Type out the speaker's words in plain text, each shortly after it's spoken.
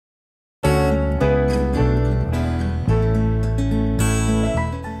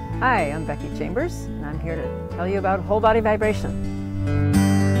Hi, I'm Becky Chambers, and I'm here to tell you about whole body vibration.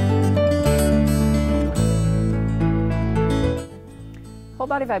 Whole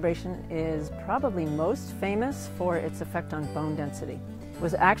body vibration is probably most famous for its effect on bone density. It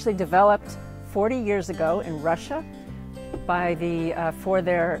was actually developed 40 years ago in Russia by for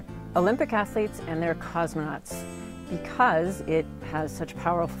their Olympic athletes and their cosmonauts, because it has such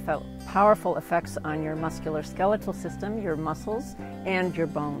powerful effects on your musculoskeletal system, your muscles, and your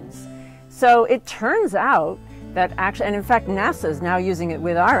bones. So it turns out that actually, and in fact NASA is now using it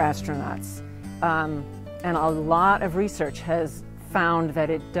with our astronauts, and a lot of research has found that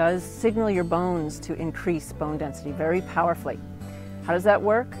it does signal your bones to increase bone density very powerfully. How does that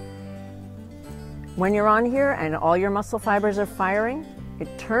work? When you're on here and all your muscle fibers are firing,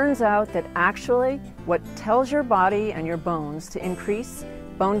 it turns out that actually what tells your body and your bones to increase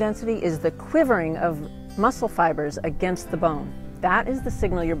bone density is the quivering of muscle fibers against the bone. That is the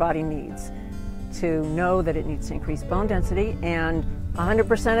signal your body needs to know that it needs to increase bone density. And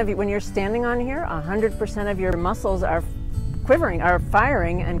 100% of you, when you're standing on here, 100% of your muscles are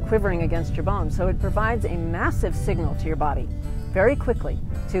firing and quivering against your bone. So it provides a massive signal to your body very quickly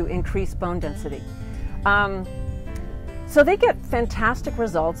to increase bone density. So they get fantastic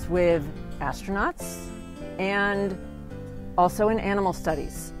results with astronauts and also in animal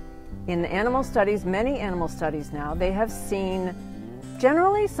studies. In animal studies, many animal studies now, they have seen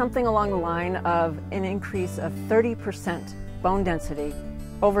generally something along the line of an increase of 30% bone density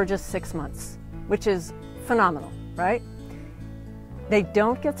over just 6 months, which is phenomenal, right? They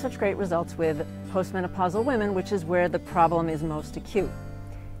don't get such great results with postmenopausal women, which is where the problem is most acute.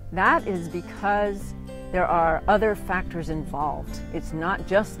 That is because there are other factors involved. It's not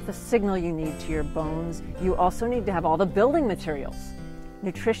just the signal you need to your bones. You also need to have all the building materials.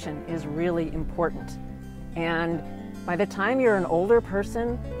 Nutrition is really important. And by the time you're an older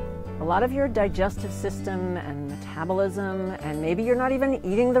person, a lot of your digestive system and metabolism, and maybe you're not even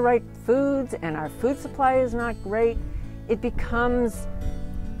eating the right foods, and our food supply is not great, it becomes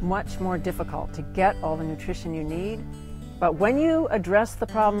much more difficult to get all the nutrition you need. But when you address the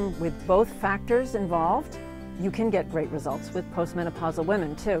problem with both factors involved, you can get great results with postmenopausal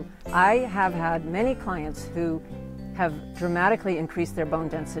women too. I have had many clients who have dramatically increased their bone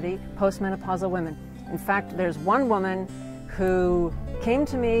density, postmenopausal women. In fact, there's one woman who came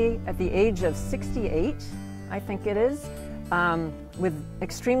to me at the age of 68, I think it is, with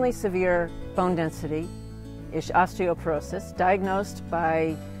extremely severe bone density, osteoporosis, diagnosed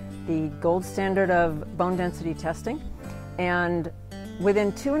by the gold standard of bone density testing. And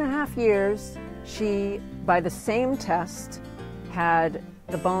within 2.5 years, she, by the same test, had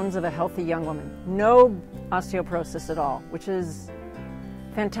the bones of a healthy young woman. No osteoporosis at all, which is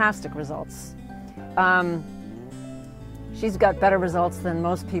fantastic results. She's got better results than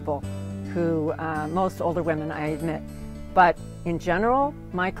most people most older women, I admit. But in general,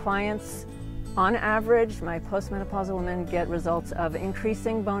 my clients, on average, my postmenopausal women get results of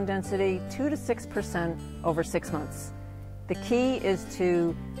increasing bone density 2 to 6% over 6 months. The key is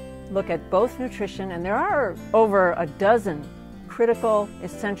to look at both nutrition, and there are over a dozen critical,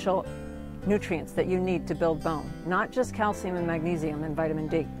 essential nutrients that you need to build bone, not just calcium and magnesium and vitamin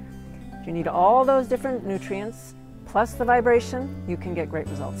D. If you need all those different nutrients, plus the vibration, you can get great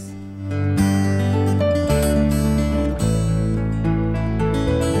results.